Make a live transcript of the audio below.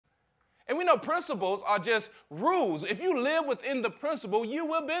And we know principles are just rules. If you live within the principle, you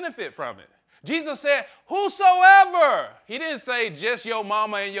will benefit from it. Jesus said, whosoever. He didn't say just your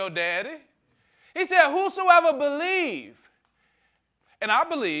mama and your daddy. He said, whosoever believe. And I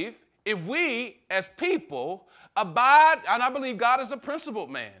believe if we as people abide, and I believe God is a principled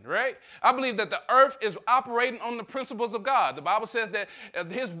man, right? I believe that the earth is operating on the principles of God. The Bible says that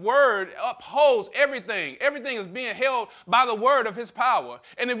his word upholds everything. Everything is being held by the word of his power.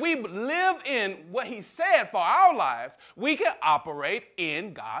 And if we live in what he said for our lives, we can operate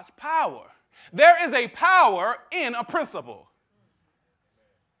in God's power. There is a power in a principle.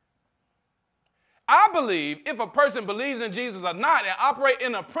 I believe if a person believes in Jesus or not and operate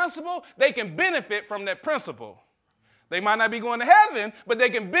in a principle, they can benefit from that principle. They might not be going to heaven, but they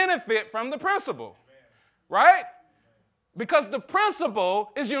can benefit from the principle. Right? Because the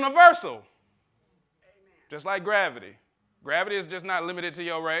principle is universal. Just like gravity. Gravity is just not limited to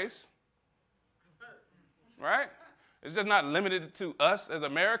your race. Right? It's just not limited to us as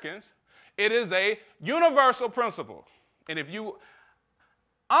Americans. It is a universal principle. And if you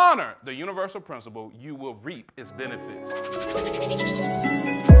honor the universal principle, you will reap its benefits.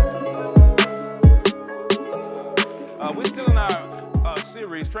 We're still in our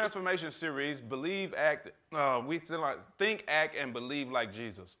series, transformation series, Believe, Act. We still think, act, and believe like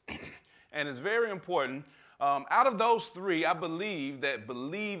Jesus. And it's very important. Out of those three, I believe that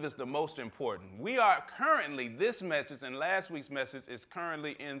believe is the most important. We are currently, this message and last week's message is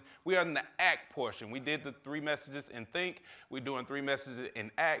currently we are in the act portion. We did the 3 messages in think, we're doing 3 messages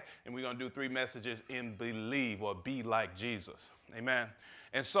in act, and we're going to do 3 messages in believe or be like Jesus. Amen.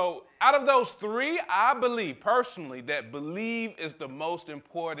 And so out of those 3, I believe personally that believe is the most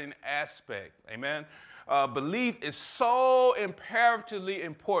important aspect. Amen. Belief is so imperatively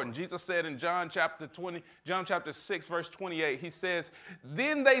important. Jesus said in John chapter 6, verse 28, he says,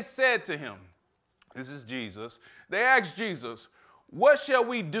 then they said to him, this is Jesus, they asked Jesus, what shall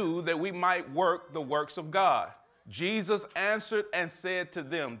we do that we might work the works of God? Jesus answered and said to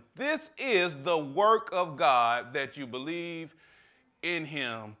them, this is the work of God, that you believe in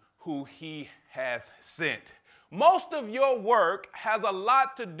him who he has sent. Most of your work has a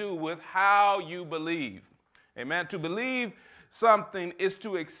lot to do with how you believe. Amen. To believe something is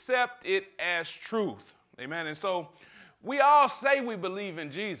to accept it as truth. Amen. And so we all say we believe in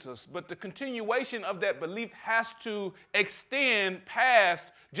Jesus, but the continuation of that belief has to extend past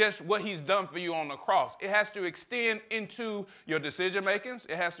just what he's done for you on the cross. It has to extend into your decision makings.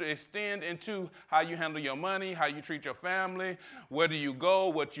 It has to extend into how you handle your money, how you treat your family, where do you go,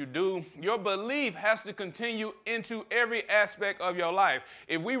 what you do. Your belief has to continue into every aspect of your life.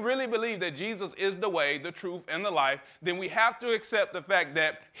 If we really believe that Jesus is the way, the truth, and the life, then we have to accept the fact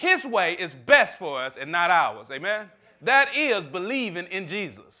that his way is best for us and not ours. Amen? That is believing in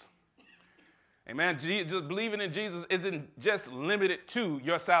Jesus. Amen. Just believing in Jesus isn't just limited to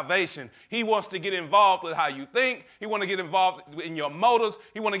your salvation. He wants to get involved with how you think. He wants to get involved in your motives.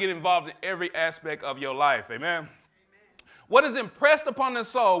 He wants to get involved in every aspect of your life. Amen. Amen. What is impressed upon the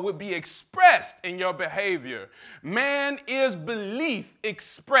soul would be expressed in your behavior. Man is belief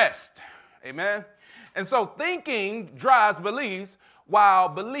expressed. Amen. And so thinking drives beliefs, while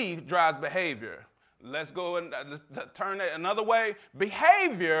belief drives behavior. Let's go and turn it another way.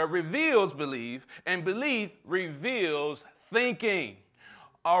 Behavior reveals belief, and belief reveals thinking.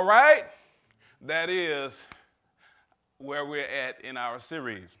 All right? That is where we're at in our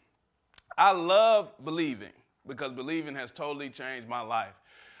series. I love believing because believing has totally changed my life.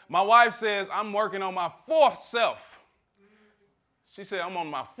 My wife says I'm working on my 4th self. She said I'm on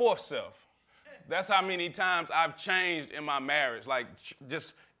my 4th self. That's how many times I've changed in my marriage, like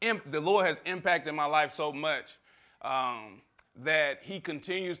just the Lord has impacted my life so much that he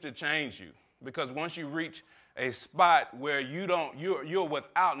continues to change you. Because once you reach a spot where you're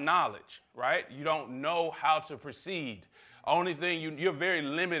without knowledge, right? You don't know how to proceed. Only thing, you're very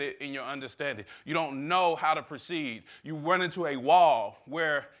limited in your understanding. You don't know how to proceed. You run into a wall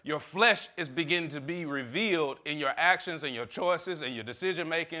where your flesh is beginning to be revealed in your actions and your choices and your decision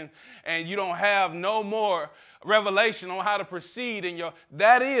making, and you don't have no more revelation on how to proceed in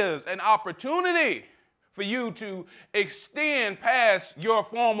that is an opportunity for you to extend past your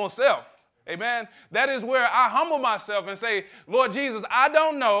former self. Amen. That is where I humble myself and say, Lord Jesus, I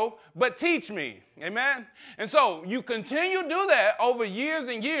don't know, but teach me. Amen. And so you continue to do that over years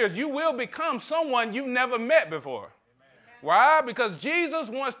and years, you will become someone you've never met before. Amen. Why? Because Jesus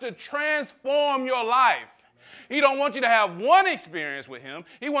wants to transform your life. He don't want you to have one experience with him.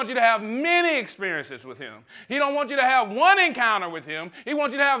 He wants you to have many experiences with him. He don't want you to have one encounter with him. He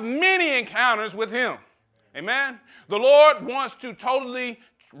wants you to have many encounters with him. Amen. The Lord wants to totally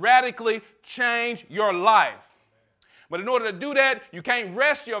radically change your life. But in order to do that, you can't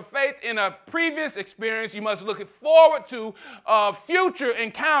rest your faith in a previous experience. You must look forward to future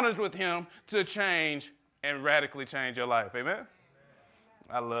encounters with him to change and radically change your life. Amen?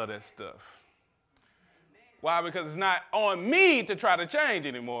 I love that stuff. Why? Because it's not on me to try to change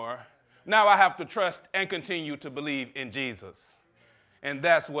anymore. Now I have to trust and continue to believe in Jesus. And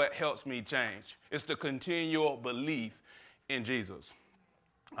that's what helps me change. It's the continual belief in Jesus.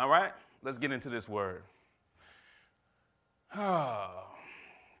 All right? Let's get into this word.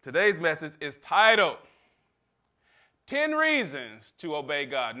 Today's message is titled 10 Reasons to Obey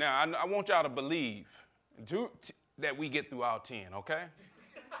God. Now, I want y'all to believe that we get through all 10, okay?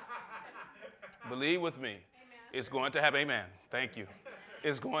 Believe with me. Amen. It's going to happen. Amen. Thank you.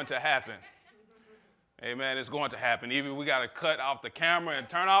 It's going to happen. Amen. It's going to happen. Even we got to cut off the camera and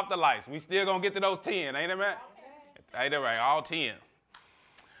turn off the lights. We still going to get to those 10, ain't it, man? Ain't that right? All 10.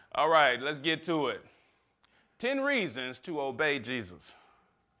 All right, let's get to it. 10 reasons to obey Jesus.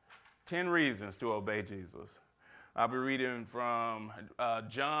 10 reasons to obey Jesus. I'll be reading from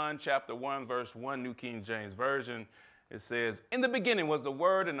John chapter 1, verse 1, New King James Version. It says, "In the beginning was the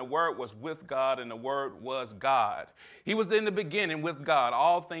Word, and the Word was with God, and the Word was God. He was in the beginning with God.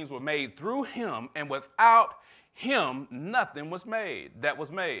 All things were made through him, and without him nothing was made that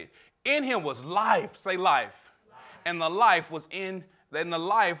was made. In him was life," say life, "and the life was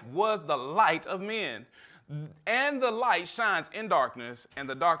the light of men. And the light shines in darkness, and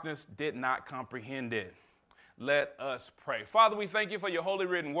the darkness did not comprehend it." Let us pray. Father, we thank you for your holy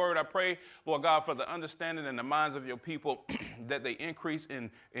written word. I pray, Lord God, for the understanding in the minds of your people that they increase in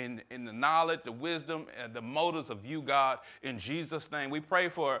the knowledge, the wisdom, and the motives of you, God, in Jesus' name. We pray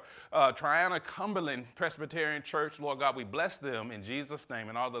for Triana Cumberland Presbyterian Church, Lord God. We bless them in Jesus' name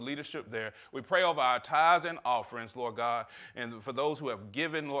and all the leadership there. We pray over our tithes and offerings, Lord God, and for those who have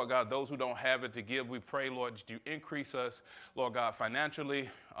given, Lord God, those who don't have it to give, we pray, Lord, that you increase us, Lord God, financially,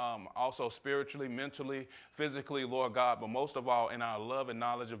 also spiritually, mentally, physically, Lord God, but most of all in our love and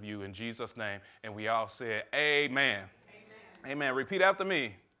knowledge of you in Jesus' name. And we all said, amen. Amen. Amen. Repeat after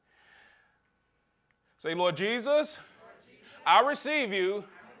me. Say, Lord Jesus, I receive you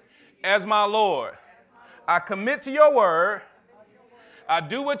as my Lord. I commit to your word. I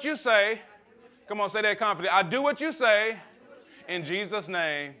do what you say. Come on, say that confidently. I do what you say. In Jesus'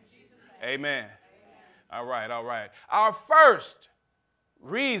 name, amen. All right, all right. Our first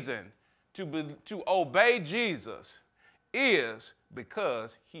reason to obey Jesus is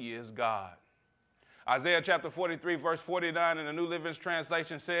because he is God. Isaiah chapter 43, verse 49 in the New Living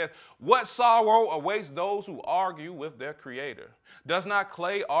Translation says, "What sorrow awaits those who argue with their creator? Does a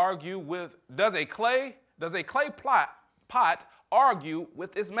clay pot argue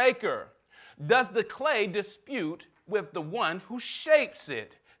with its maker? Does the clay dispute with the one who shapes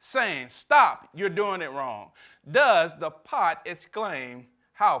it, saying, 'Stop, you're doing it wrong'? Does the pot exclaim,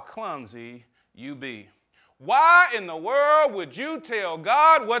 'How clumsy you be'?" Why in the world would you tell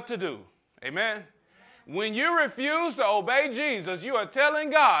God what to do? Amen. When you refuse to obey Jesus, you are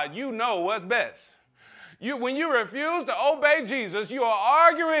telling God you know what's best. When you refuse to obey Jesus, you are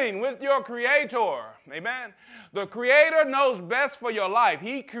arguing with your Creator. Amen. The Creator knows best for your life.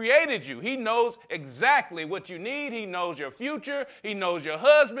 He created you. He knows exactly what you need. He knows your future. He knows your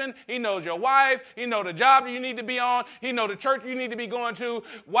husband. He knows your wife. He knows the job you need to be on. He knows the church you need to be going to.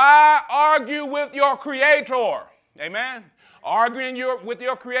 Why argue with your Creator? Amen. Arguing with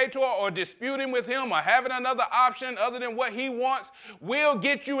your Creator or disputing with him or having another option other than what he wants will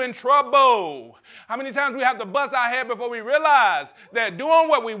get you in trouble. How many times we have to bust our head before we realize that doing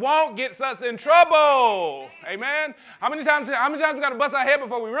what we want gets us in trouble? Amen. How many times we got to bust our head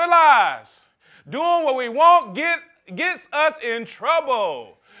before we realize doing what we want gets us in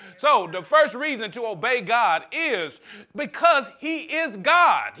trouble? So the first reason to obey God is because he is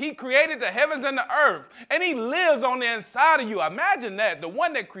God. He created the heavens and the earth, and he lives on the inside of you. Imagine that. The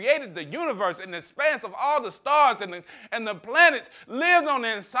one that created the universe and the expanse of all the stars and the planets lives on the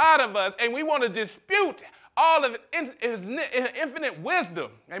inside of us, and we want to dispute all of his infinite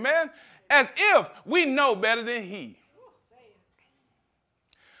wisdom. Amen? As if we know better than he.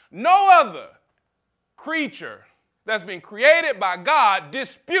 No other creature that's been created by God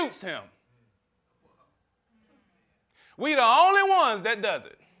disputes him. We the only ones that does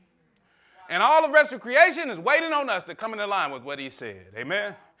it. And all the rest of creation is waiting on us to come in line with what he said.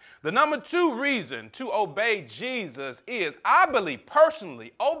 Amen. The number 2 reason to obey Jesus is, I believe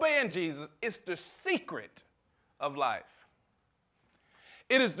personally, obeying Jesus is the secret of life.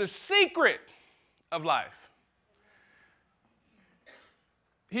 It is the secret of life.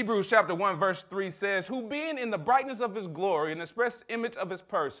 Hebrews chapter 1, verse 3 says, who being in the brightness of his glory and express image of his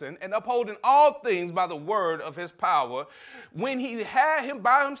person, and upholding all things by the word of his power, when he had him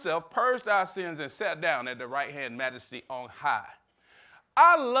by himself, purged our sins and sat down at the right hand majesty on high.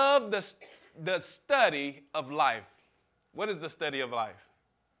 I love the study of life. What is the study of life?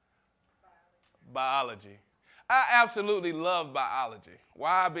 Biology. I absolutely love biology.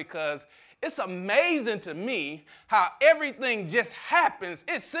 Why? Because it's amazing to me how everything just happens.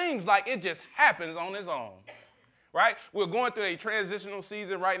 It seems like it just happens on its own, right? We're going through a transitional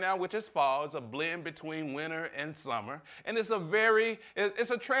season right now, which is fall. It's a blend between winter and summer, and it's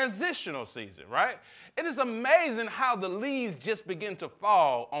a transitional season, right? It is amazing how the leaves just begin to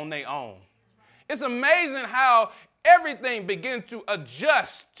fall on their own. It's amazing how everything begins to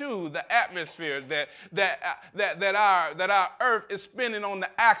adjust to the atmosphere that our earth is spinning on the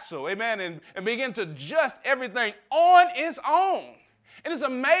axle, amen, and begin to adjust everything on its own. And it's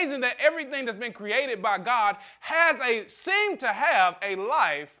amazing that everything that's been created by God seems to have a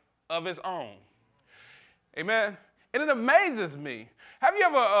life of its own. Amen. And it amazes me. Have you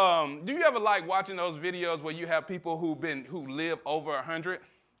ever, do you ever like watching those videos where you have people who live over 100?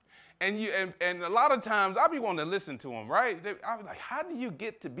 And a lot of times I be wanting to listen to them, right? I was like, how do you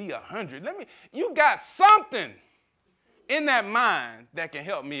get to be 100? You got something in that mind that can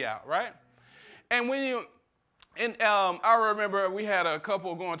help me out, right? And I remember we had a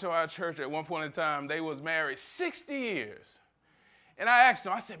couple going to our church at one point in time. They was married 60 years. And I asked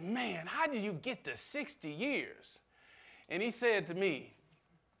him, I said, man, how did you get to 60 years? And he said to me,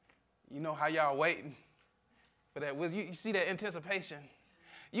 you know how y'all waiting for that? You see that anticipation?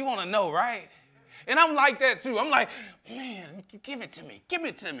 You want to know, right? And I'm like that too. I'm like, man, give it to me. Give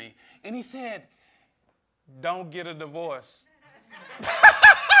it to me. And he said, don't get a divorce.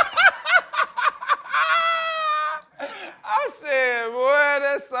 I said, boy,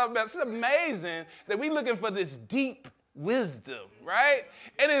 that's something. That's amazing that we're looking for this deep wisdom, right?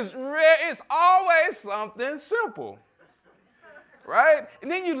 And it's always something simple. Right? And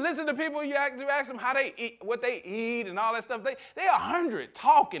then you listen to people, you ask them how they eat, what they eat and all that stuff. They're 100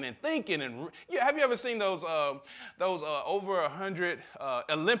 talking and thinking. And have you ever seen those over 100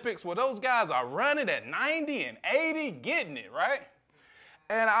 Olympics where those guys are running at 90 and 80, getting it, right?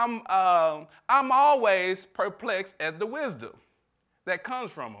 And I'm always perplexed at the wisdom that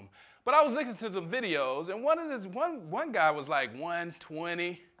comes from them. But I was listening to some videos, and one guy was like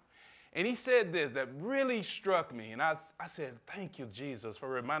 120. And he said this that really struck me. And I said, thank you, Jesus, for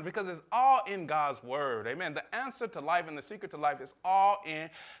reminding me, because it's all in God's word. Amen. The answer to life and the secret to life is all in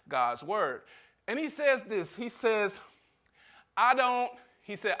God's word. And he says this. He says,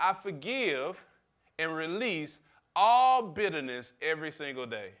 I forgive and release all bitterness every single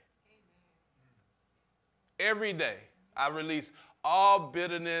day. Every day. I release all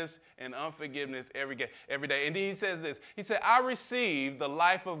bitterness and unforgiveness every day. And then he says this. He said, I receive the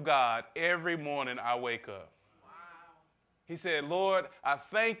life of God every morning I wake up. Wow. He said, Lord, I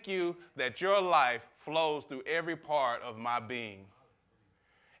thank you that your life flows through every part of my being.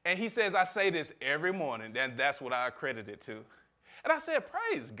 And he says, I say this every morning, and that's what I accredit it to. And I said,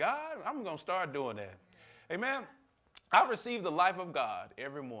 praise God. I'm going to start doing that. Amen. I receive the life of God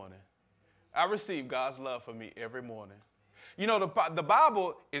every morning. I receive God's love for me every morning. You know, the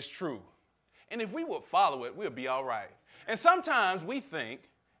Bible is true. And if we would follow it, we'll be all right. And sometimes we think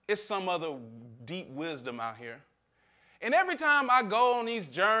it's some other deep wisdom out here. And every time I go on these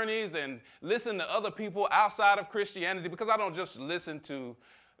journeys and listen to other people outside of Christianity, because I don't just listen to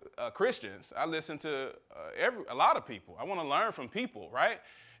Christians, I listen to a lot of people. I want to learn from people, right?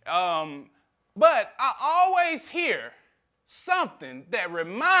 But I always hear something that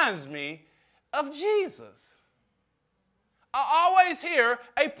reminds me of Jesus. I always hear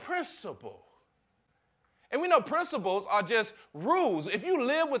a principle. And we know principles are just rules. If you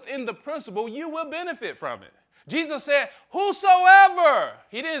live within the principle, you will benefit from it. Jesus said, whosoever.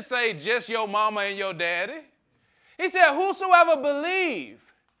 He didn't say just your mama and your daddy. He said, whosoever believe.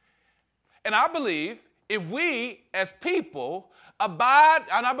 And I believe if we as people abide,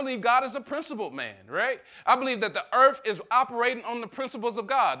 and I believe God is a principled man, right? I believe that the earth is operating on the principles of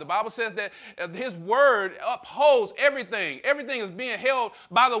God. The Bible says that his word upholds everything. Everything is being held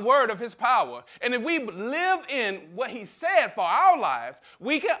by the word of his power. And if we live in what he said for our lives,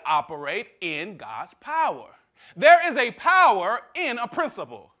 we can operate in God's power. There is a power in a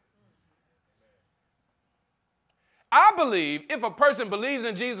principle. I believe if a person believes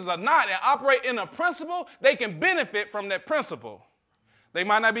in Jesus or not and operate in a principle, they can benefit from that principle. They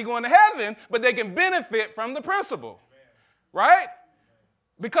might not be going to heaven, but they can benefit from the principle, right?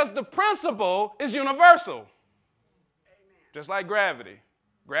 Because the principle is universal, just like gravity.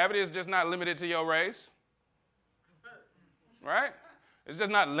 Gravity is just not limited to your race, right? It's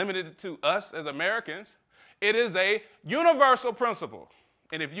just not limited to us as Americans. It is a universal principle.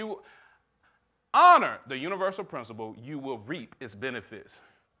 And if you honor the universal principle, you will reap its benefits.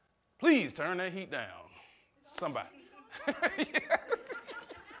 Please turn that heat down. Somebody. Yes.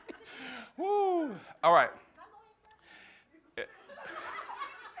 Woo. All right.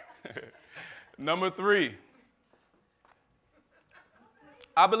 Number 3.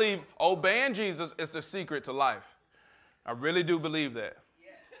 I believe obeying Jesus is the secret to life. I really do believe that.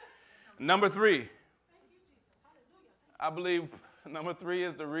 Number 3. I believe number 3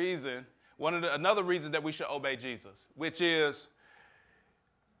 is the reason, another reason that we should obey Jesus, which is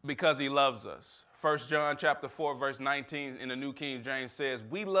because he loves us. 1 John chapter 4, verse 19 in the New King James says,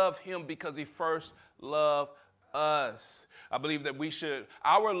 we love him because he first loved us. I believe that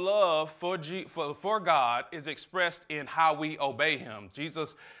our love for God is expressed in how we obey him.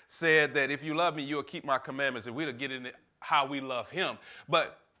 Jesus said that if you love me, you will keep my commandments, and we'll get into how we love him.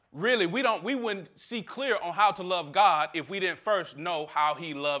 But really, we wouldn't see clear on how to love God if we didn't first know how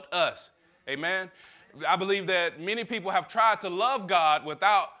he loved us. Amen? I believe that many people have tried to love God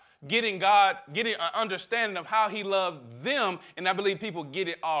without getting an understanding of how he loved them, and I believe people get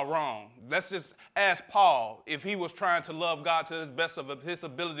it all wrong. Let's just ask Paul if he was trying to love God to his best of his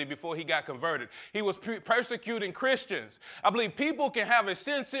ability before he got converted. He was persecuting Christians. I believe people can have a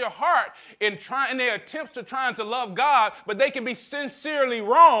sincere heart in their attempts to trying to love God, but they can be sincerely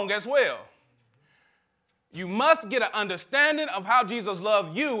wrong as well. You must get an understanding of how Jesus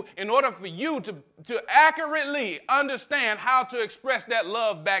loved you in order for you to accurately understand how to express that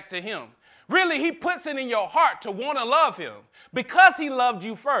love back to him. Really, he puts it in your heart to want to love him because he loved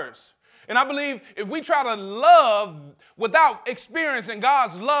you first. And I believe if we try to love without experiencing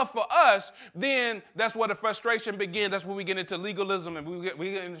God's love for us, then that's where the frustration begins. That's where we get into legalism, and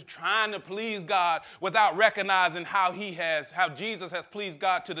we get into trying to please God without recognizing how Jesus has pleased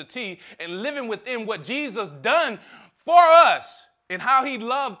God to the T, and living within what Jesus done for us and how he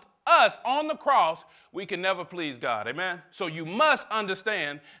loved us on the cross. We can never please God. Amen. So you must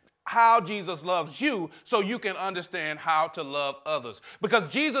understand how Jesus loves you so you can understand how to love others.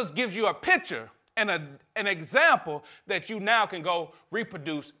 Because Jesus gives you a picture and an example that you now can go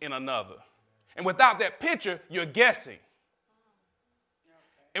reproduce in another. And without that picture, you're guessing.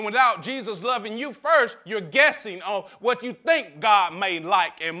 And without Jesus loving you first, you're guessing on what you think God may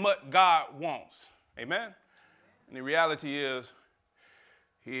like and what God wants. Amen? And the reality is,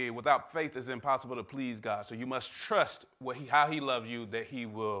 without faith, it's impossible to please God. So you must trust how he loves you, that he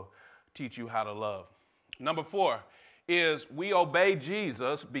will teach you how to love. Number 4 is we obey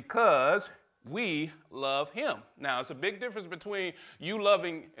Jesus because we love him. Now, it's a big difference between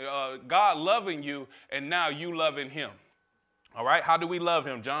God loving you and now you loving him. All right, how do we love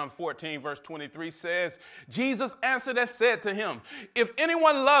him? John 14, verse 23 says, Jesus answered and said to him, if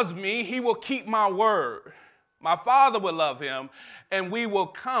anyone loves me, he will keep my word. My Father will love him, and we will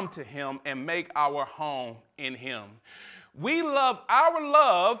come to him and make our home in him. Our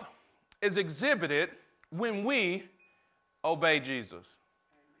love is exhibited when we obey Jesus.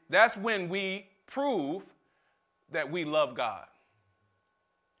 That's when we prove that we love God.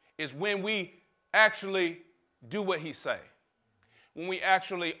 It's when we actually do what he say, when we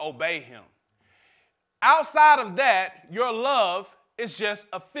actually obey him. Outside of that, your love is just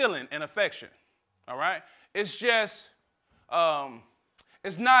a feeling and affection, all right? It's just,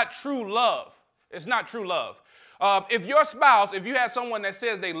 it's not true love. It's not true love. If your spouse, if you had someone that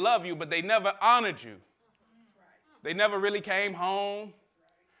says they love you, but they never honored you, they never really came home,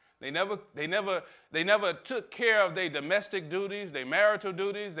 they never took care of their domestic duties, their marital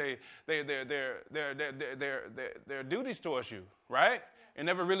duties, their duties towards you, right? And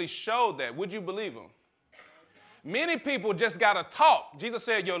never really showed that. Would you believe them? Many people just got to talk. Jesus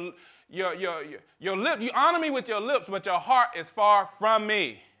said, your lip, you honor me with your lips, but your heart is far from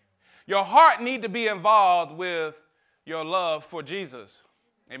me. Your heart need to be involved with your love for Jesus.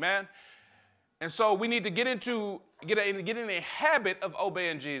 Amen? And so we need to get in a habit of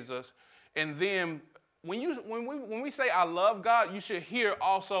obeying Jesus. And then when we say I love God, you should hear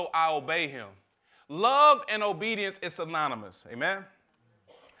also I obey him. Love and obedience is synonymous. Amen?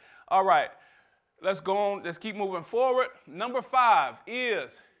 All right. Let's go on. Let's keep moving forward. Number 5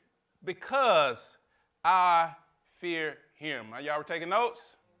 is because I fear him. Are y'all taking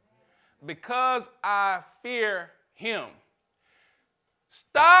notes? Because I fear him.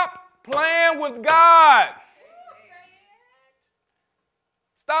 Stop playing with God.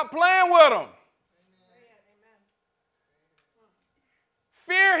 Stop playing with him.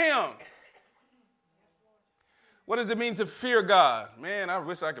 Fear him. What does it mean to fear God? Man, I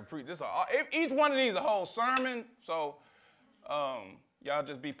wish I could preach this. Each one of these is a whole sermon, so y'all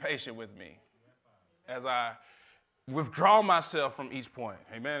just be patient with me as I withdraw myself from each point.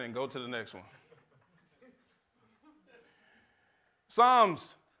 Amen, and go to the next one.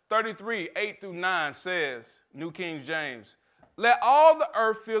 Psalms 33, 8 through 9 says, New King James, let all the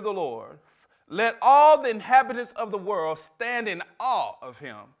earth fear the Lord. Let all the inhabitants of the world stand in awe of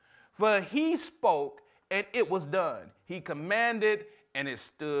him. For he spoke, and it was done. He commanded, and it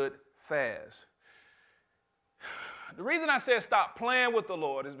stood fast. The reason I said stop playing with the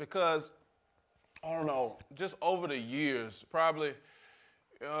Lord is because, I don't know, just over the years, probably,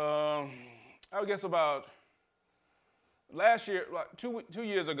 I guess about last year, like 2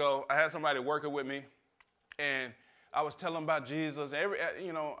 years ago, I had somebody working with me, and I was telling them about Jesus,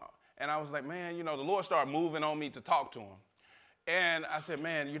 and I was like, man, the Lord started moving on me to talk to him. And I said,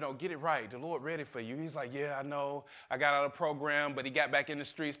 man, get it right. The Lord ready for you. He's like, yeah, I know. I got out of the program, but he got back in the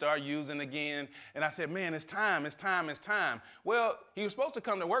street, started using again. And I said, man, it's time, it's time, it's time. Well, he was supposed to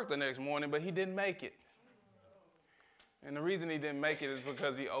come to work the next morning, but he didn't make it. And the reason he didn't make it is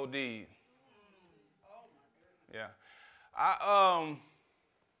because he OD'd. Yeah.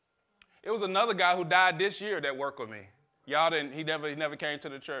 It was another guy who died this year that worked with me. He never came to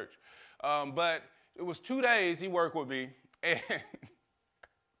the church. But it was 2 days he worked with me. And,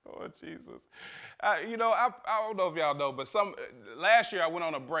 oh, Jesus. I don't know if y'all know, but last year I went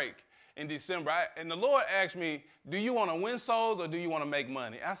on a break in December. And the Lord asked me, do you want to win souls or do you want to make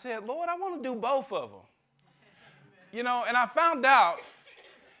money? I said, Lord, I want to do both of them. And I found out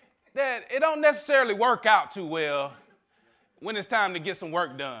that it don't necessarily work out too well when it's time to get some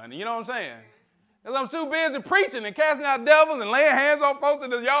work done. You know what I'm saying? Because I'm too busy preaching and casting out devils and laying hands on folks in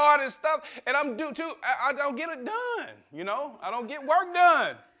the yard and stuff, and I don't get it done, I don't get work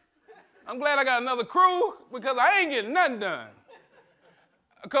done. I'm glad I got another crew because I ain't getting nothing done.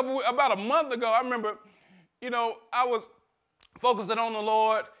 About a month ago, I remember, I was focusing on the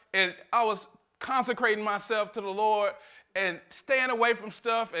Lord, and I was consecrating myself to the Lord and staying away from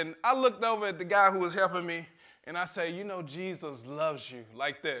stuff, and I looked over at the guy who was helping me, and I say, Jesus loves you,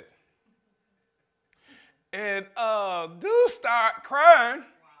 like that. And dude started crying,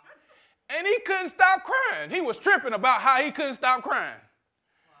 and he couldn't stop crying. He was tripping about how he couldn't stop crying.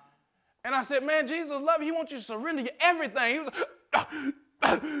 And I said, man, Jesus loves you. He wants you to surrender your everything. He was like,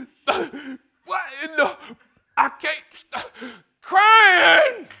 what in the, I can't stop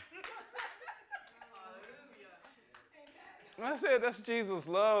crying. I said, that's Jesus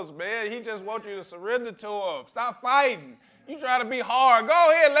loves, man. He just wants you to surrender to him. Stop fighting. You try to be hard.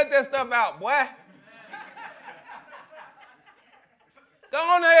 Go ahead and let that stuff out, boy. Go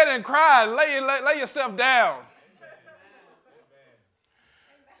on ahead and cry. Lay yourself down.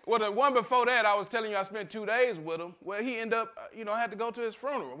 Well, the one before that, I was telling you I spent 2 days with him. Well, he ended up, I had to go to his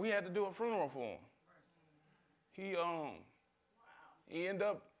funeral. We had to do a funeral for him. He ended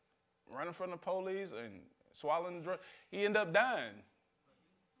up running from the police and swallowing the drug. He ended up dying.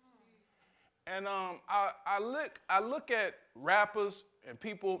 And I look at rappers and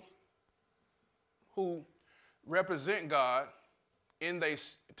people who represent God in they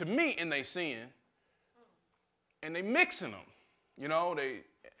sin, and they mixing them.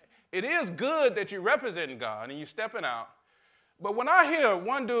 It is good that you're representing God and you're stepping out. But when I hear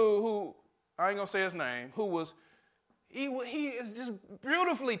one dude who, I ain't gonna say his name, he is just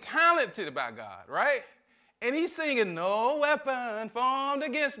beautifully talented by God, right? And he's singing, no weapon formed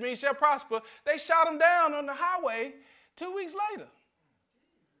against me shall prosper. They shot him down on the highway 2 weeks later.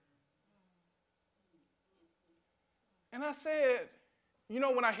 And I said,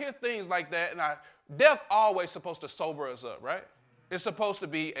 when I hear things like that, death always supposed to sober us up, right? It's supposed to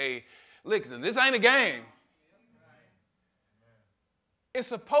be listen, this ain't a game. It's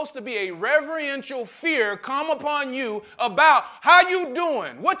supposed to be a reverential fear come upon you about how you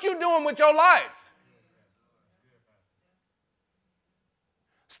doing, what you doing with your life.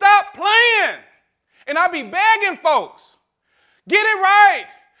 Stop playing. And I be begging folks, get it right.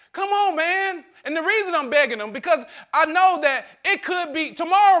 Come on, man. And the reason I'm begging them, because I know that it could be,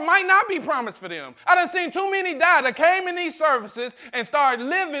 tomorrow might not be promised for them. I done seen too many die that came in these services and started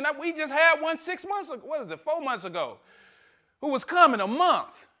living. We just had one 6 months ago, 4 months ago, who was coming a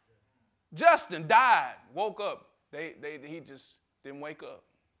month. Justin died, woke up. He just didn't wake up.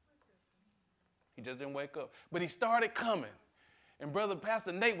 He just didn't wake up. But he started coming. And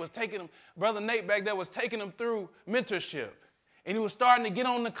Pastor Nate was taking him, Brother Nate back there was taking him through mentorship. And he was starting to get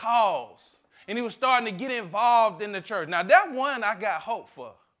on the calls. And he was starting to get involved in the church. Now, that one I got hope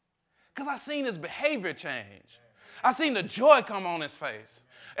for. Because I seen his behavior change. I seen the joy come on his face.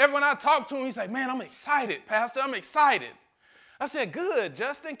 Every when I talk to him, he's like, man, I'm excited, Pastor. I'm excited. I said, good,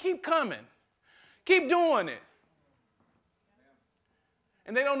 Justin, keep coming. Keep doing it.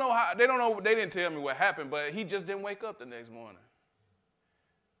 And they didn't tell me what happened, but he just didn't wake up the next morning.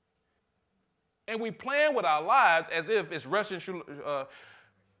 And we playing with our lives as if it's Russian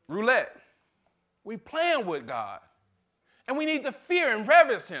roulette. We playing with God. And we need to fear and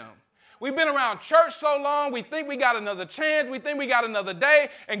reverence him. We've been around church so long, we think we got another chance, we think we got another day,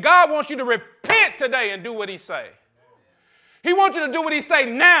 and God wants you to repent today and do what he say. He wants you to do what he say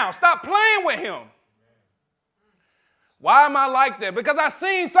now. Stop playing with him. Why am I like that? Because I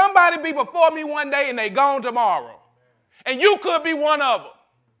seen somebody be before me one day and they gone tomorrow. And you could be one of them.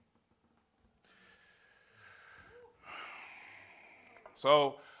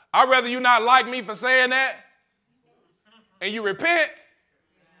 So I'd rather you not like me for saying that and you repent.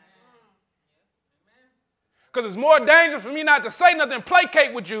 Because it's more dangerous for me not to say nothing and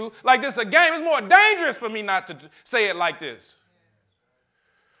placate with you like this a game. It's more dangerous for me not to say it like this.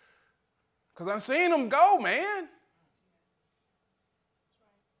 Because I've seen them go, man.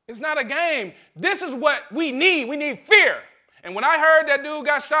 It's not a game. This is what we need. We need fear. And when I heard that dude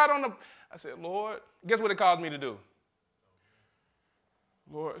got shot I said, Lord, guess what it caused me to do?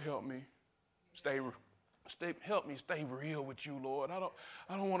 Lord, help me. Help me stay real with you, Lord. I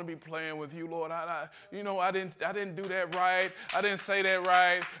don't want to be playing with you, Lord. I didn't do that right. I didn't say that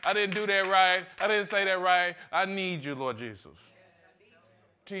right. I didn't do that right. I didn't say that right. I need you, Lord Jesus.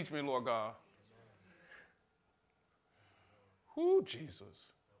 Teach me, Lord God. Whoo, Jesus.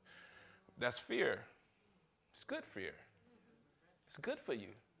 That's fear. It's good fear. It's good for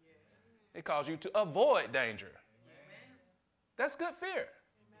you. It calls you to avoid danger. That's good fear.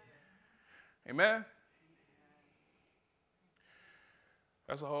 Amen.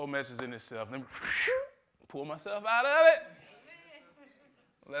 That's a whole message in itself. Let me pull myself out of it.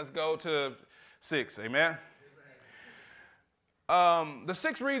 Let's go to 6. Amen. The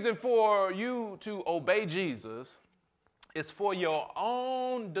 6th reason for you to obey Jesus is for your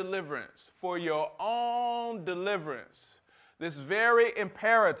own deliverance. For your own deliverance. This is very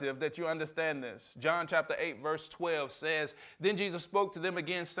imperative that you understand this. John chapter 8, verse 12 says, Then Jesus spoke to them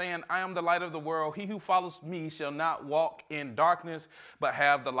again, saying, I am the light of the world. He who follows me shall not walk in darkness, but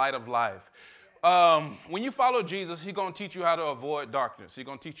have the light of life. When you follow Jesus, he's going to teach you how to avoid darkness. He's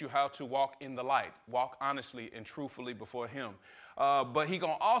going to teach you how to walk in the light, walk honestly and truthfully before him. But he's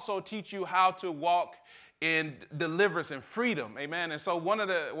going to also teach you how to walk in deliverance and freedom. Amen. And so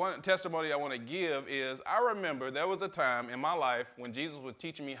one testimony I want to give is I remember there was a time in my life when Jesus was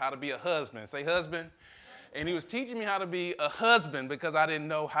teaching me how to be a husband. Say husband. And he was teaching me how to be a husband because I didn't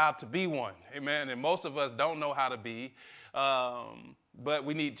know how to be one. Amen. And most of us don't know how to be, but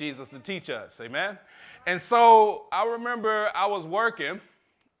we need Jesus to teach us. Amen. And so I remember I was working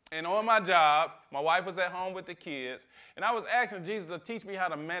and on my job, my wife was at home with the kids, and I was asking Jesus to teach me how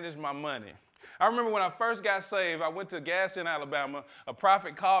to manage my money. I remember when I first got saved, I went to Gaston, Alabama. A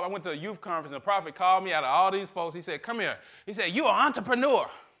prophet called. I went to a youth conference, and a prophet called me out of all these folks. He said, come here. He said, you're an entrepreneur.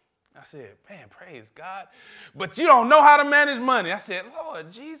 I said, man, praise God. But you don't know how to manage money. I said,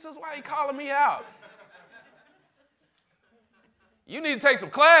 Lord Jesus, why are you calling me out? You need to take some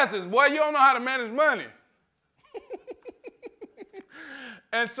classes, boy. You don't know how to manage money.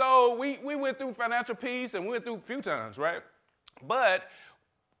 And so we went through financial peace, and we went through a few times, right? But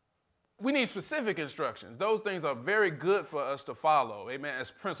we need specific instructions. Those things are very good for us to follow. Amen. As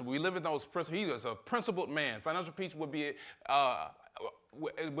principles, we live in those principles. He was a principled man. Financial peace would be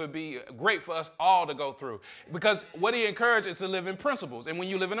great for us all to go through because what he encouraged is to live in principles. And when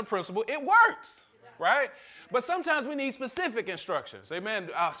you live in a principle, it works, right? But sometimes we need specific instructions. Amen.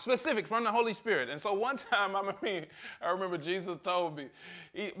 Specific from the Holy Spirit. And so one time, I remember Jesus told me,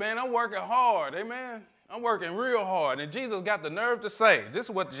 man, I'm working hard. Amen. I'm working real hard. And Jesus got the nerve to say, this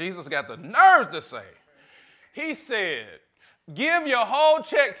is what Jesus got the nerve to say. He said, give your whole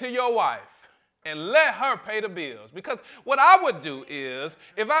check to your wife and let her pay the bills. Because what I would do is,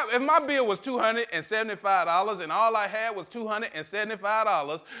 if my bill was $275 and all I had was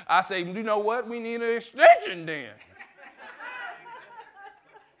 $275, I say, you know what? We need an extension then.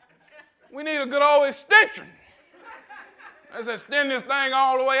 We need a good old extension. Let's extend this thing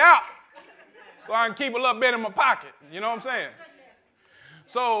all the way out, so I can keep a little bit in my pocket. You know what I'm saying?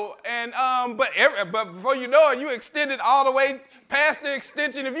 So, but before you know it, you extend it all the way past the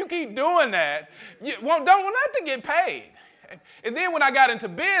extension. If you keep doing that, you don't want to get paid. And then when I got into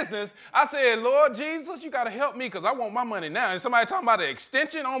business, I said, Lord Jesus, you got to help me because I want my money now. And somebody talking about an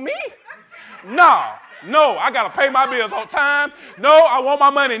extension on me? No, I got to pay my bills on time. No, I want my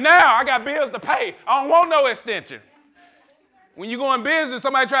money now. I got bills to pay. I don't want no extension. When you go in business,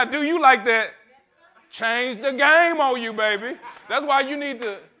 somebody try to do you like that, change the game on you, baby. That's why you need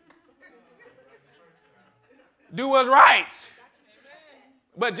to do what's right.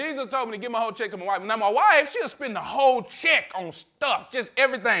 But Jesus told me to give my whole check to my wife. Now, my wife, she'll spend the whole check on stuff, just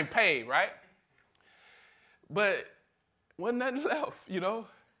everything paid, right? But wasn't nothing left, you know?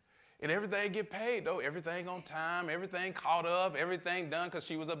 And everything get paid, though. Everything on time, everything caught up, everything done because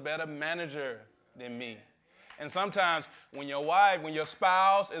she was a better manager than me. And sometimes when your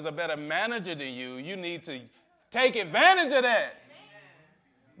spouse is a better manager than you, you need to take advantage of that.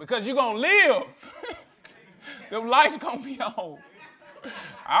 Because you're going to live. Them lights going to be on.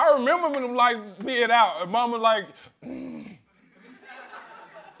 I remember when them lights being out, and mama like,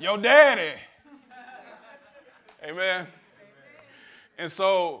 your daddy. Amen. And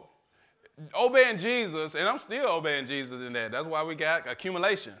so, obeying Jesus, and I'm still obeying Jesus in that. That's why we got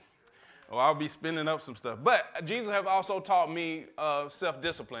accumulation. Or I'll be spending up some stuff. But Jesus have also taught me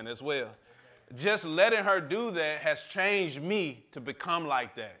self-discipline as well. Just letting her do that has changed me to become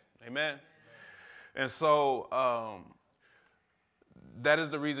like that. Amen. And so, that is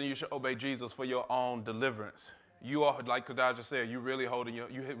the reason you should obey Jesus for your own deliverance. You are, like Kadaj just said, you're really holding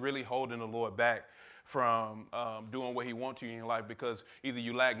the Lord back from doing what he wants you in your life because either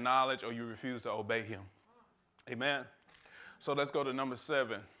you lack knowledge or you refuse to obey him. Amen. So let's go to number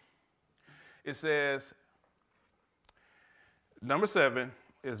 7. It says, number 7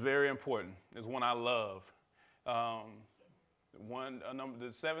 is very important. It's one I love. The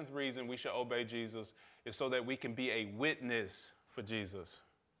 7th reason we should obey Jesus is so that we can be a witness for Jesus.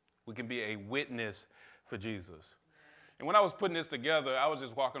 We can be a witness for Jesus. And when I was putting this together, I was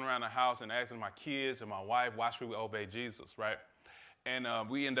just walking around the house and asking my kids and my wife, why should we obey Jesus, right? And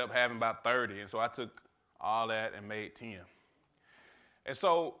we ended up having about 30. And so I took all that and made 10. And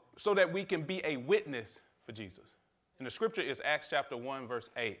so that we can be a witness for Jesus. And the scripture is Acts chapter 1, verse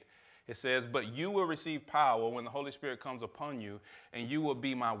 8. It says, but you will receive power when the Holy Spirit comes upon you, and you will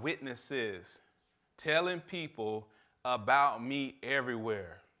be my witnesses, telling people about me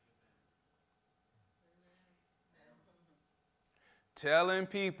everywhere. Telling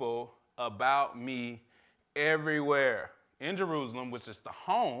people about me everywhere. In Jerusalem, which is the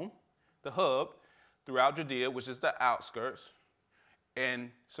home, the hub, throughout Judea, which is the outskirts,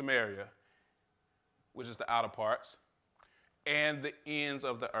 and Samaria, which is the outer parts, and the ends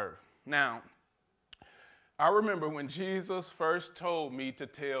of the earth. Now, I remember when Jesus first told me to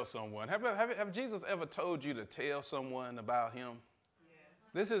tell someone. Have Jesus ever told you to tell someone about him?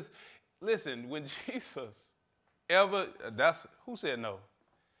 Yeah. Listen, when Jesus ever, who said no?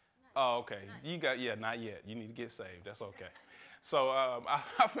 Oh, okay. Not yet. You need to get saved. That's okay. So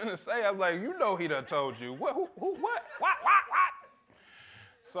I'm finna say, I'm like, you know he done told you. What? What?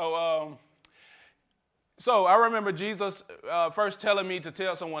 So I remember Jesus first telling me to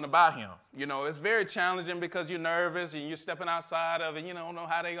tell someone about him. You know, it's very challenging because you're nervous and you're stepping outside of it. You don't know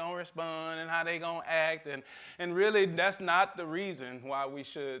how they're going to respond and how they're going to act. And really, that's not the reason why we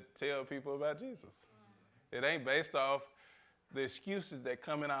should tell people about Jesus. It ain't based off the excuses that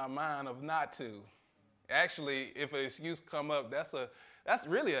come in our mind of not to. Actually, if an excuse come up, that's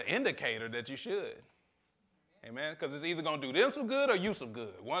really an indicator that you should. Amen? Because it's either going to do them some good or you some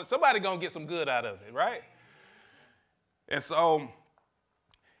good. Somebody going to get some good out of it, right? And so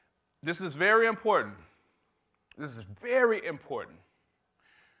this is very important. This is very important.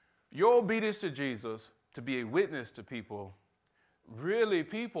 Your obedience to Jesus, to be a witness to people, really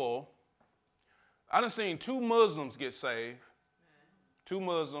people, I done seen 2 Muslims get saved, 2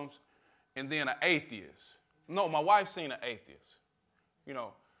 Muslims, and then an atheist. No, my wife seen an atheist.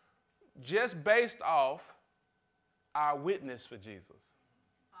 Just based off our witness for Jesus.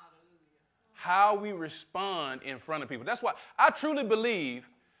 Hallelujah. How we respond in front of people. That's why I truly believe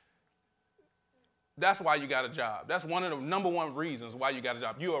that's why you got a job. That's one of the number 1 reasons why you got a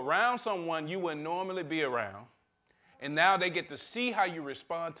job. You're around someone you wouldn't normally be around, and now they get to see how you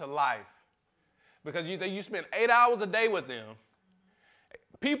respond to life. Because you spend 8 hours a day with them.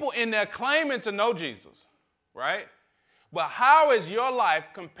 People in there claiming to know Jesus, right? But how is your life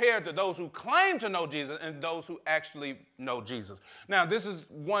compared to those who claim to know Jesus and those who actually know Jesus? Now, this is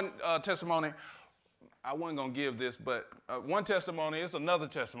one testimony. I wasn't going to give this, but one testimony is another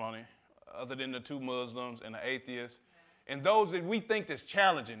testimony other than the 2 Muslims and the atheists. And those that we think is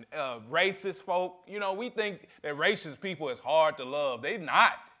challenging, racist folk, we think that racist people is hard to love. They're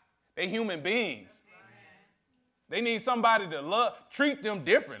not. They're human beings. They need somebody to treat them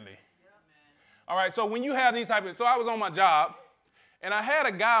differently. All right, so when you have these type of, so I was on my job, and I had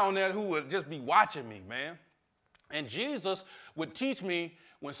a guy on there who would just be watching me, man. And Jesus would teach me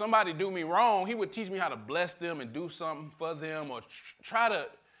when somebody do me wrong, he would teach me how to bless them and do something for them, or try to,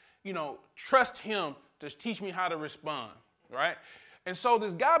 trust him to teach me how to respond, right? And so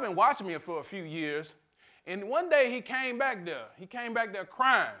this guy been watching me for a few years, and one day he came back there. He came back there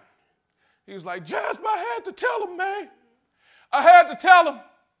crying. He was like, Jasper, I had to tell him, man. I had to tell him.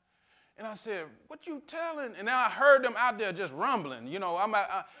 And I said, what you telling? And then I heard them out there just rumbling, and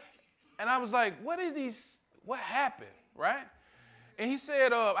I was like, what happened, right? And he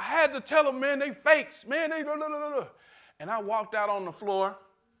said, I had to tell them, man, they fakes, man, they blah, blah, blah, blah. And I walked out on the floor,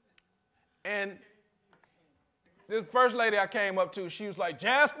 and this first lady I came up to, she was like,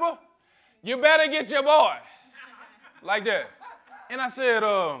 Jasper, you better get your boy. Like that. And I said,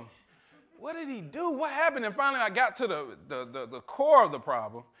 what did he do? What happened? And finally I got to the core of the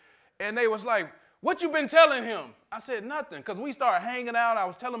problem. And they was like, what you been telling him? I said, nothing, because we started hanging out. I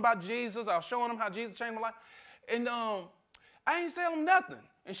was telling about Jesus. I was showing him how Jesus changed my life. And I ain't telling him nothing.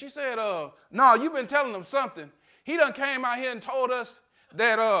 And she said, no, you been telling him something. He done came out here and told us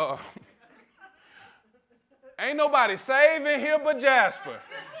that ain't nobody saving here but Jasper.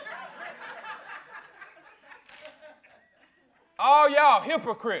 All y'all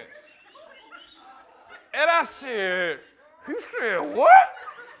hypocrites. And I said, he said, what?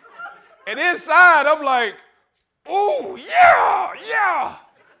 And inside, I'm like, ooh, yeah.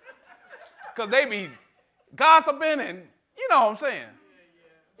 Because they be gossiping and, you know what I'm saying?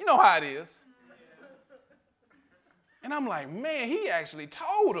 You know how it is. And I'm like, man, he actually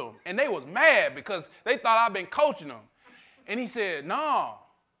told them. And they was mad because they thought I'd been coaching them. And he said, no,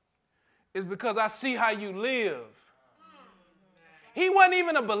 it's because I see how you live. He wasn't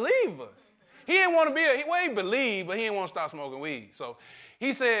even a believer. He didn't want to be, he believed, but he didn't want to stop smoking weed. So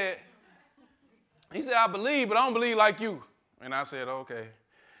he said, I believe, but I don't believe like you. And I said, okay.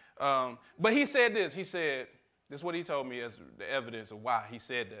 But he said this. He said, this is what he told me as the evidence of why he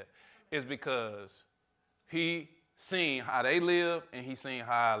said that, is because he seen how they live and he seen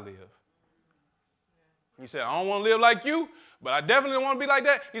how I live. He said, I don't want to live like you, but I definitely don't want to be like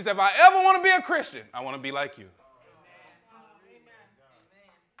that. He said, if I ever want to be a Christian, I want to be like you.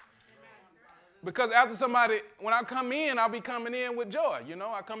 Because after when I come in, I'll be coming in with joy.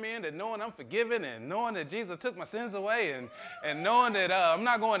 I come in that knowing I'm forgiven and knowing that Jesus took my sins away and knowing that I'm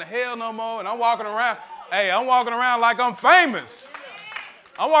not going to hell no more. And I'm walking around like I'm famous.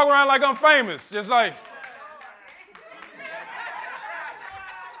 I'm walking around like I'm famous. Just like,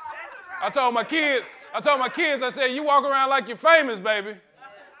 I told my kids, I said, you walk around like you're famous, baby.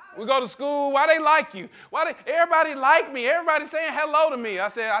 We go to school. Why they like you? Everybody like me? Everybody saying hello to me. I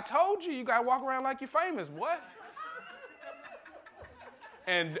said, I told you, you got to walk around like you're famous, boy.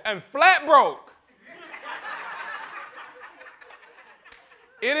 And flat broke.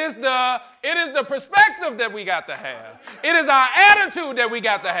 It is the perspective that we got to have. It is our attitude that we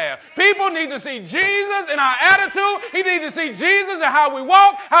got to have. People need to see Jesus in our attitude. He needs to see Jesus in how we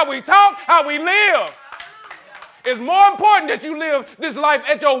walk, how we talk, how we live. It's more important that you live this life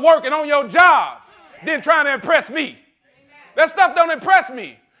at your work and on your job than trying to impress me. That stuff don't impress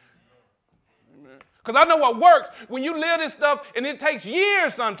me. Because I know what works when you live this stuff, and it takes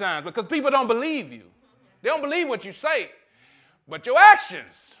years sometimes because people don't believe you. They don't believe what you say. But your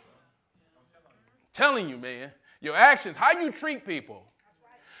actions, I'm telling you, man, your actions, how you treat people,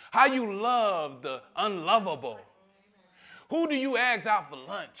 how you love the unlovable. Who do you ask out for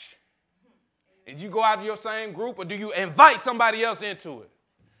lunch? Did you go out to your same group, or do you invite somebody else into it?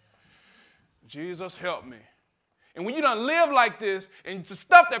 Jesus, help me. And when you don't live like this, and the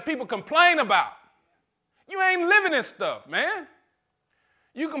stuff that people complain about, you ain't living this stuff, man.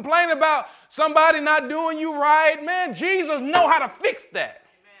 You complain about somebody not doing you right, man. Jesus know how to fix that.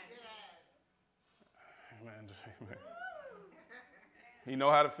 Amen. He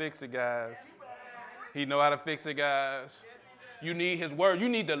know how to fix it, guys. He know how to fix it, guys. You need his word. You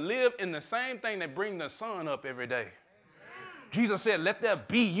need to live in the same thing that brings the sun up every day. Jesus said, let there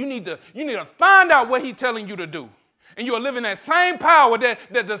be. You need to find out what he's telling you to do. And you're living that same power that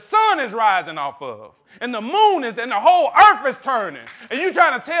the sun is rising off of. And the moon is, and the whole earth is turning. And you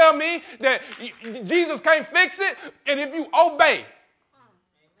trying to tell me that Jesus can't fix it? And if you obey,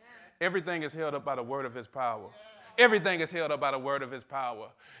 everything is held up by the word of his power. Everything is held up by the word of his power.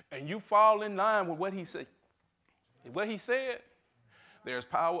 And you fall in line with what he said. What he said, there's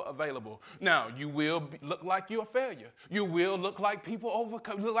power available. Now, you will look like you're a failure. You will look like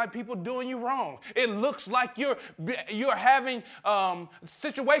people doing you wrong. It looks like you're having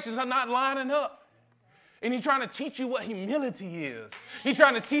situations are not lining up. And he's trying to teach you what humility is. He's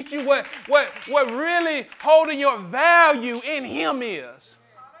trying to teach you what really holding your value in him is.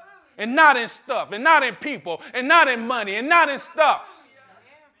 And not in stuff, and not in people, and not in money, and not in stuff.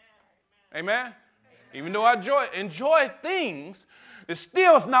 Amen? Even though I enjoy things, it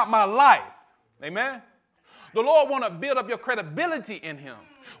still is not my life. Amen? The Lord want to build up your credibility in him,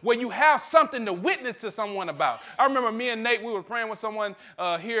 where you have something to witness to someone about. I remember me and Nate, we were praying with someone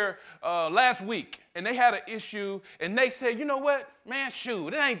here last week, and they had an issue, and Nate said, you know what? Man, shoot,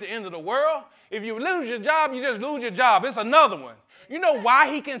 it ain't the end of the world. If you lose your job, you just lose your job. It's another one. You know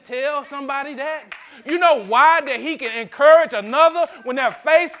why he can tell somebody that? You know why that he can encourage another when they're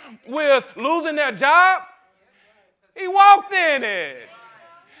faced with losing their job? He walked in it.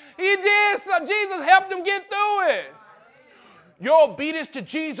 He did. So Jesus helped him get through it. Your obedience to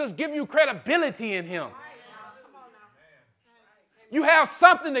Jesus gives you credibility in him. You have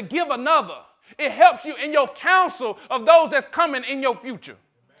something to give another. It helps you in your counsel of those that's coming in your future.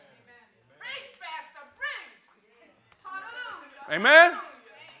 Amen?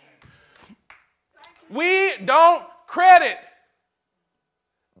 We don't credit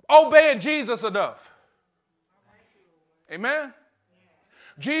obeying Jesus enough. Amen?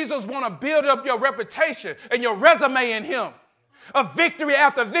 Jesus want to build up your reputation and your resume in him. Of victory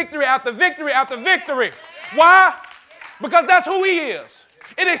after victory after victory after victory. Why? Because that's who he is.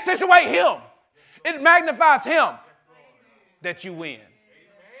 It accentuates him. It magnifies him that you win.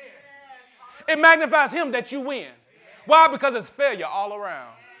 It magnifies him that you win. Why? Because it's failure all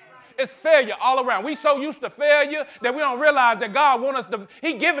around. It's failure all around. We so used to failure that we don't realize that God wants us to,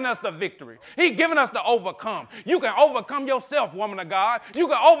 he giving us the victory. He giving us the overcome. You can overcome yourself, woman of God. You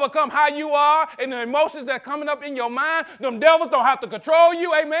can overcome how you are and the emotions that are coming up in your mind. Them devils don't have to control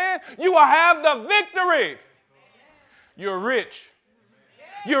you, amen? You will have the victory. You're rich.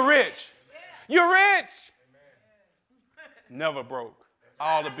 You're rich. You're rich. Never broke.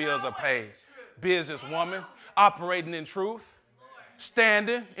 All the bills are paid. Businesswoman, operating in truth.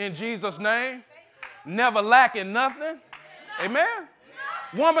 Standing in Jesus' name, never lacking nothing. Amen.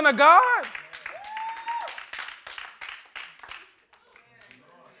 Woman of God.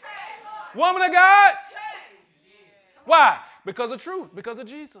 Woman of God. Why? Because of truth. Because of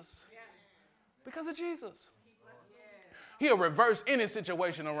Jesus. Because of Jesus. He'll reverse any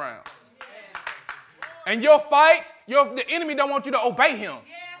situation around. And your fight, the enemy don't want you to obey him.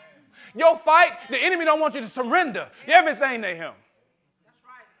 Your fight, the enemy don't want you to surrender everything to him.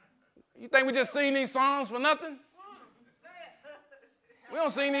 You think we just sing these songs for nothing? We don't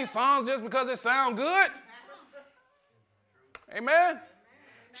sing these songs just because they sound good. Amen?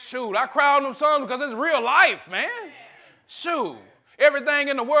 Shoot, I cry on them songs because it's real life, man. Shoot. Everything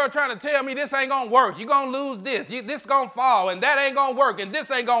in the world trying to tell me this ain't going to work. You're going to lose this. This going to fall, and that ain't going to work, and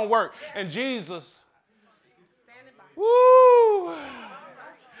this ain't going to work. And Jesus. Woo.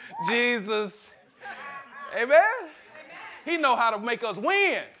 Jesus. Amen? He know how to make us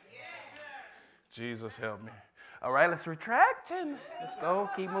win. Jesus, help me. All right, let's retract and let's go.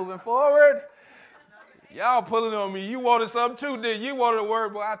 Keep moving forward. Y'all pulling on me. You wanted something too, did you? You wanted a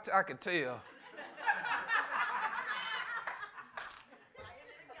word, but I could tell.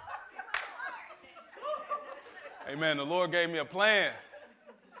 Amen. The Lord gave me a plan.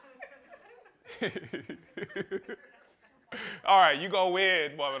 All right, you go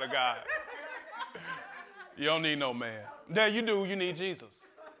win, woman of God. You don't need no man. Yeah, you do. You need Jesus.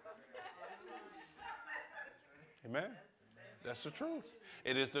 Amen. That's the truth.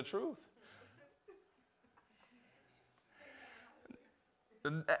 It is the truth.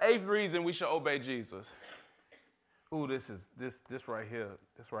 The eighth reason we should obey Jesus. Ooh, this right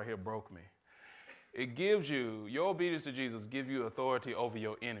here broke me. It gives you, your obedience to Jesus gives you authority over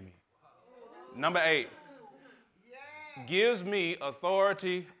your enemy. Number 8. Gives me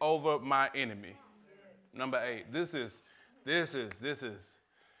authority over my enemy. Number 8. This is.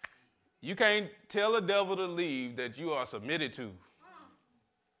 You can't tell the devil to leave that you are submitted to.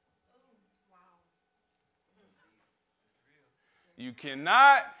 You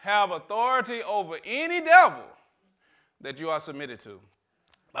cannot have authority over any devil that you are submitted to.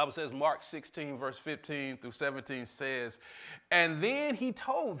 The Bible says, Mark 16, verse 15 through 17 says, and then he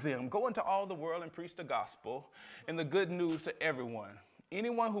told them, go into all the world and preach the gospel and the good news to everyone.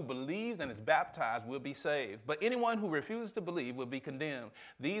 Anyone who believes and is baptized will be saved, but anyone who refuses to believe will be condemned.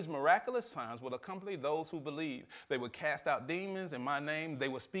 These miraculous signs will accompany those who believe. They will cast out demons in my name. They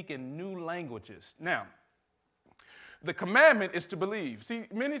will speak in new languages. Now, the commandment is to believe. See,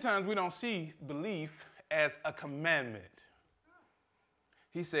 many times we don't see belief as a commandment.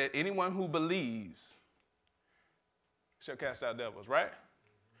 He said, anyone who believes shall cast out devils, right?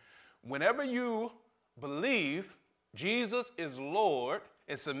 Whenever you believe Jesus is Lord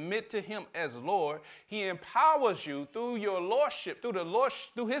and submit to him as Lord, he empowers you through your lordship,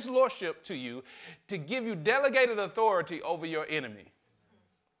 through his lordship to you, to give you delegated authority over your enemy.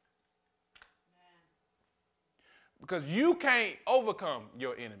 Because you can't overcome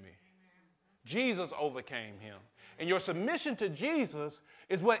your enemy. Jesus overcame him. And your submission to Jesus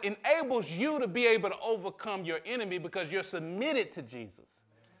is what enables you to be able to overcome your enemy because you're submitted to Jesus.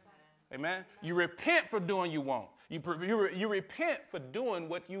 Amen? You repent for doing you want. You repent for doing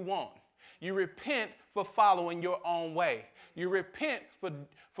what you want. You repent for following your own way. You repent for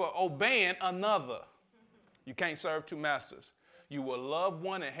obeying another. You can't serve two masters. You will love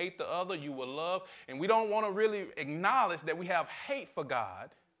one and hate the other. You will love, and we don't want to really acknowledge that we have hate for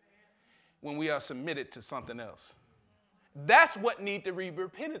God when we are submitted to something else. That's what needs to be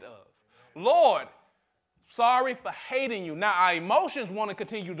repented of. Lord, sorry for hating you. Now, our emotions want to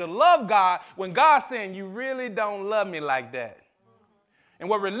continue to love God when God's saying, you really don't love me like that. And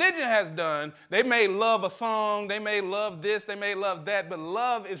what religion has done, they may love a song, they may love this, they may love that, but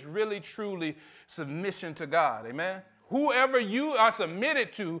love is really, truly submission to God. Amen? Whoever you are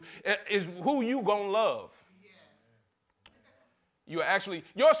submitted to is who you going to love.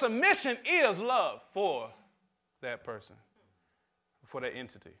 Your submission is love for that person, for that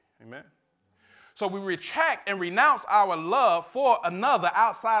entity. Amen? So we retract and renounce our love for another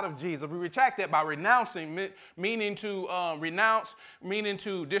outside of Jesus. We retract that by renouncing, meaning to renounce, meaning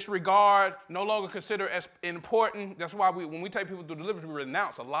to disregard, no longer consider as important. That's why when we take people through deliverance, we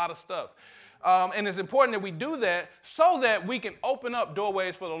renounce a lot of stuff. And it's important that we do that so that we can open up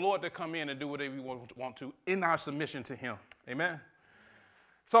doorways for the Lord to come in and do whatever we want to in our submission to him. Amen?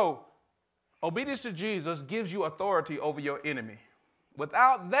 So obedience to Jesus gives you authority over your enemy.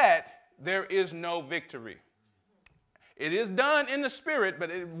 Without that, there is no victory. It is done in the spirit, but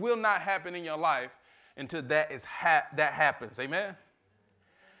it will not happen in your life until that happens. Amen?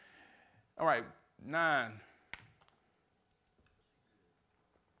 All right, 9.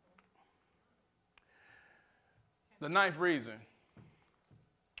 The 9th reason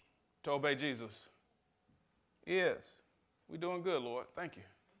to obey Jesus is, we're doing good, Lord. Thank you.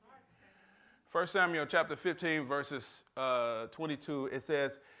 1 Samuel chapter 15, verses 22, it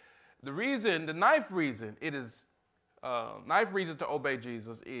says, the 9th reason to obey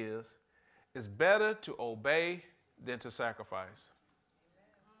Jesus is, it's better to obey than to sacrifice.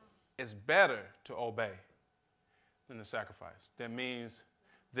 It's better to obey than to sacrifice. That means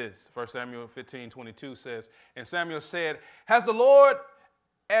this. 1 Samuel 15:22 says, and Samuel said, has the Lord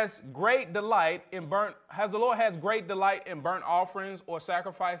has great delight in burnt offerings or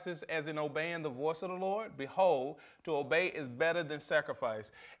sacrifices as in obeying the voice of the Lord? Behold, to obey is better than sacrifice,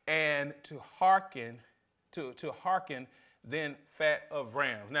 and to hearken than fat of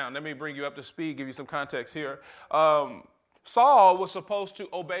rams. Now, let me bring you up to speed, give you some context here. Saul was supposed to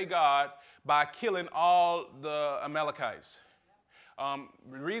obey God by killing all the Amalekites. The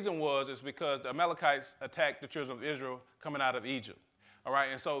reason is because the Amalekites attacked the children of Israel coming out of Egypt. All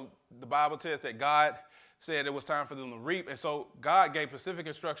right, and so the Bible says that God said it was time for them to reap, and so God gave specific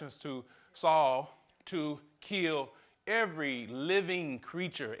instructions to Saul to kill every living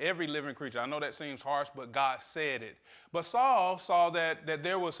creature. I know that seems harsh, but God said it. But Saul saw that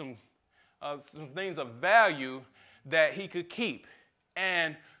there was some things of value that he could keep,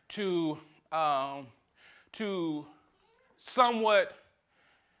 and to somewhat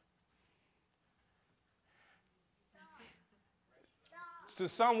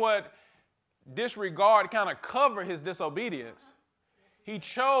disregard, kind of cover his disobedience, he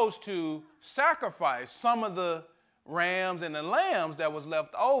chose to sacrifice some of the rams and the lambs that was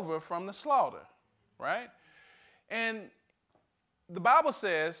left over from the slaughter, right? And the Bible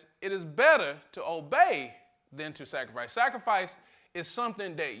says it is better to obey than to sacrifice. Sacrifice is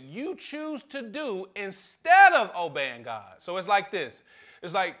something that you choose to do instead of obeying God. So it's like this.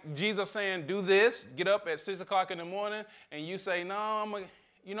 It's like Jesus saying, do this, get up at 6 o'clock in the morning, and you say, no,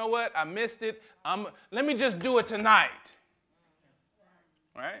 you know what, I missed it. Let me just do it tonight.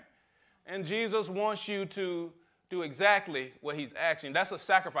 Right? And Jesus wants you to do exactly what he's asking. That's a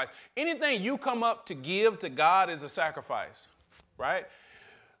sacrifice. Anything you come up to give to God is a sacrifice. Right?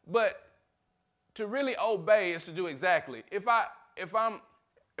 But to really obey is to do exactly. If I'm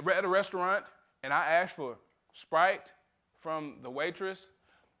at a restaurant and I ask for Sprite from the waitress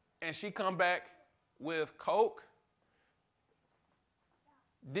and she come back with Coke,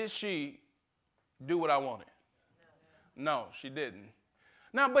 did she do what I wanted? No, she didn't.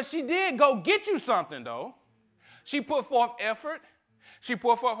 Now, but she did go get you something, though. She put forth effort. She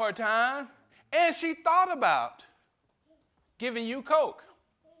put forth her time. And she thought about giving you Coke.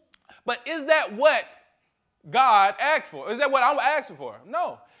 But is that what God asked for. Is that what I'm asking for?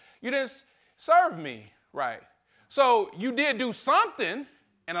 No. You didn't serve me right. So you did do something,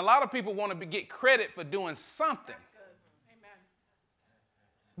 and a lot of people want to get credit for doing something.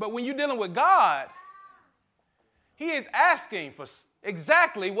 But when you're dealing with God, he is asking for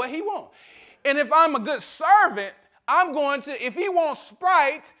exactly what he wants. And if I'm a good servant, if he wants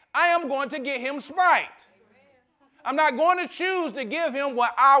Sprite, I am going to get him Sprite. I'm not going to choose to give him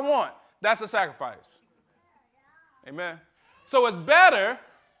what I want. That's a sacrifice. Amen. So it's better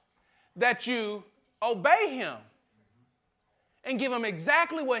that you obey him and give him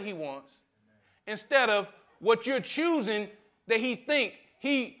exactly what he wants instead of what you're choosing that he think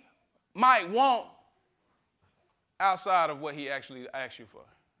he might want outside of what he actually asked you for.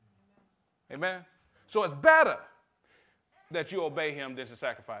 Amen. So it's better that you obey him than to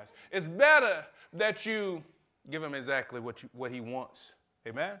sacrifice. It's better that you give him exactly what he wants.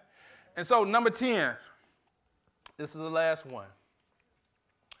 Amen. And so number 10, this is the last one.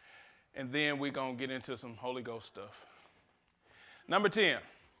 And then we're going to get into some Holy Ghost stuff. Number 10,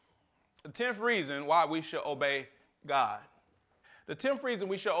 the 10th reason why we should obey God. The 10th reason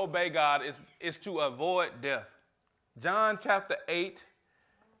we should obey God is to avoid death. John chapter 8,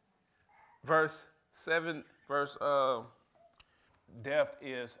 verse 7, death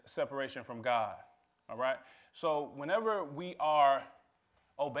is separation from God. All right? So whenever we are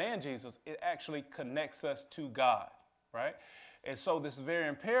obeying Jesus, it actually connects us to God, right? And so this is very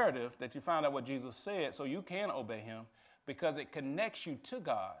imperative that you find out what Jesus said so you can obey him because it connects you to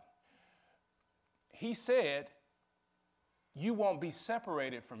God. He said, you won't be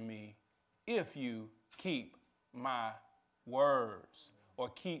separated from me if you keep my words or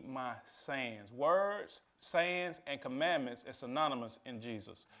keep my sayings. Words, sayings, and commandments is synonymous in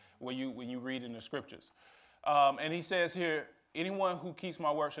Jesus when you read in the scriptures. And he says here, anyone who keeps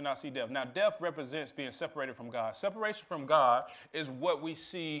my word shall not see death. Now, death represents being separated from God. Separation from God is what we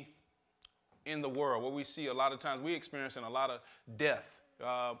see in the world, what we see a lot of times. We experience a lot of death.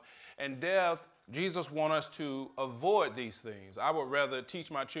 And death, Jesus wants us to avoid these things. I would rather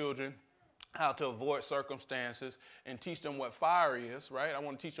teach my children how to avoid circumstances and teach them what fire is, right? I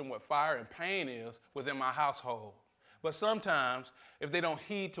want to teach them what fire and pain is within my household. But sometimes, if they don't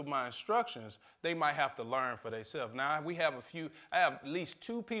heed to my instructions, they might have to learn for themselves. Now, I have at least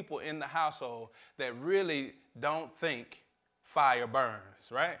 2 people in the household that really don't think fire burns,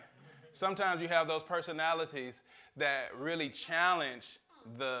 right? Sometimes you have those personalities that really challenge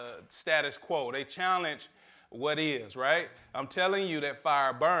the status quo. They challenge what is, right? I'm telling you that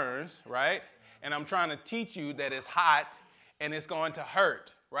fire burns, right? And I'm trying to teach you that it's hot and it's going to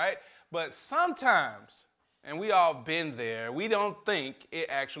hurt, right? But sometimes, and we all been there, we don't think it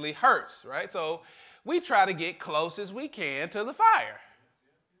actually hurts, right? So we try to get close as we can to the fire.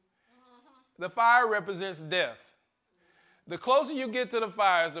 The fire represents death. The closer you get to the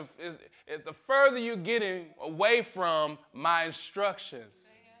fire, the further you're getting away from my instructions.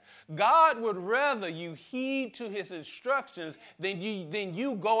 God would rather you heed to his instructions than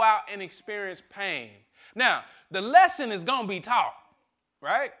you go out and experience pain. Now, the lesson is going to be taught,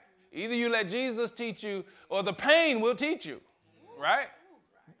 right? Either you let Jesus teach you or the pain will teach you, right?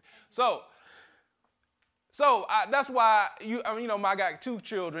 So that's why, I got 2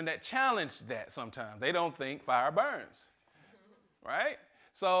 children that challenge that sometimes. They don't think fire burns, right?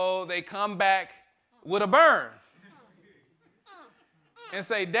 So they come back with a burn and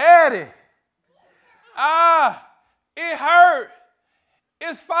say, Daddy, it hurt.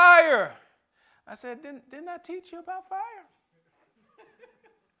 It's fire. I said, didn't I teach you about fire?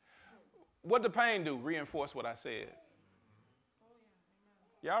 What did pain do? Reinforce what I said.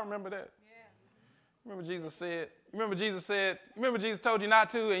 Y'all remember that? Yes. Remember Jesus told you not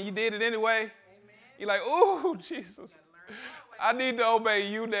to and you did it anyway? Amen. You're like, ooh, Jesus, I need to obey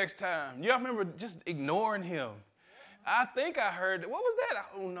you next time. Y'all remember just ignoring him? I think I heard, what was that?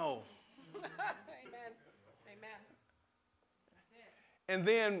 Oh, no. Amen. That's it. And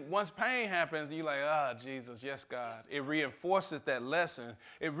then once pain happens, you're like, Jesus, yes, God. It reinforces that lesson.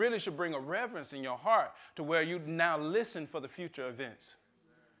 It really should bring a reverence in your heart to where you now listen for the future events.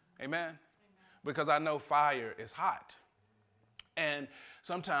 Amen? Because I know fire is hot. And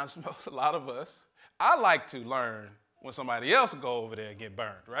sometimes, a lot of us, I like to learn when somebody else go over there and get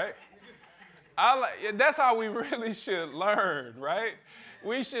burned, right? That's how we really should learn, right?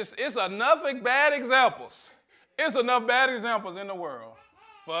 It's enough bad examples. It's enough bad examples in the world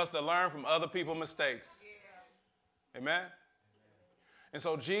for us to learn from other people's mistakes. Amen? And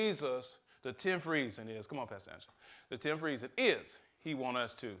so Jesus, the 10th reason is, come on, Pastor Angela. The 10th reason is he wants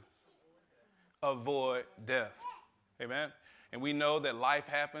us to avoid death. Amen? And we know that life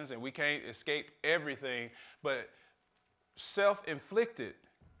happens and we can't escape everything, but self-inflicted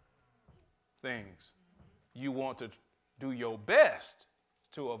things you want to do your best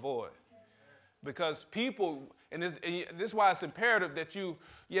to avoid. Because people, and this is why it's imperative that you,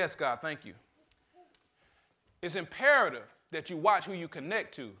 yes, God, thank you. It's imperative that you watch who you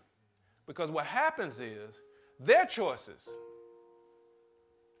connect to. Because what happens is their choices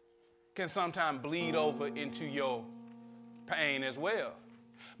can sometimes bleed over into your pain as well.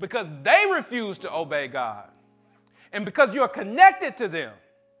 Because they refuse to obey God. And because you're connected to them.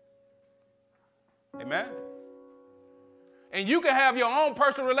 Amen? And you can have your own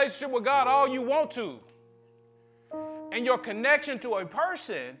personal relationship with God all you want to. And your connection to a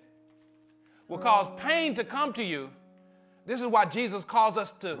person will cause pain to come to you. This is why Jesus calls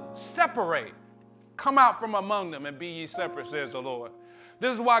us to separate. Come out from among them and be ye separate, says the Lord.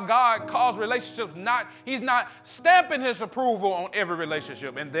 This is why God calls relationships he's not stamping his approval on every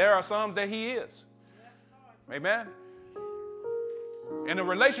relationship. And there are some that he is. Amen? And a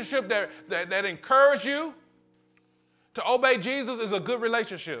relationship that encourages you to obey Jesus is a good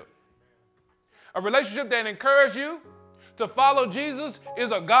relationship. A relationship that encourages you to follow Jesus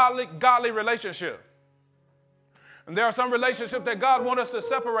is a godly relationship. And there are some relationships that God wants us to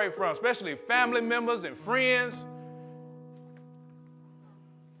separate from, especially family members and friends.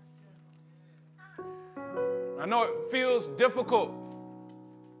 I know it feels difficult,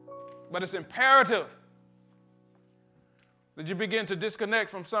 but it's imperative that you begin to disconnect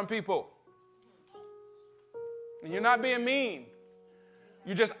from some people. And you're not being mean.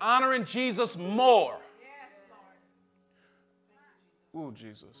 You're just honoring Jesus more. Ooh,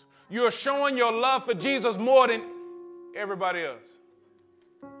 Jesus. You're showing your love for Jesus more than everybody else.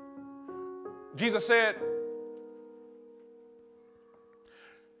 Jesus said,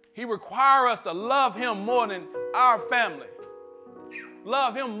 he requires us to love him more than our family.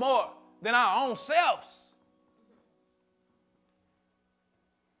 Love him more than our own selves.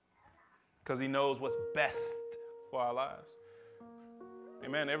 Because he knows what's best for our lives.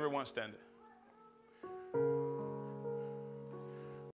 Amen. Everyone standing.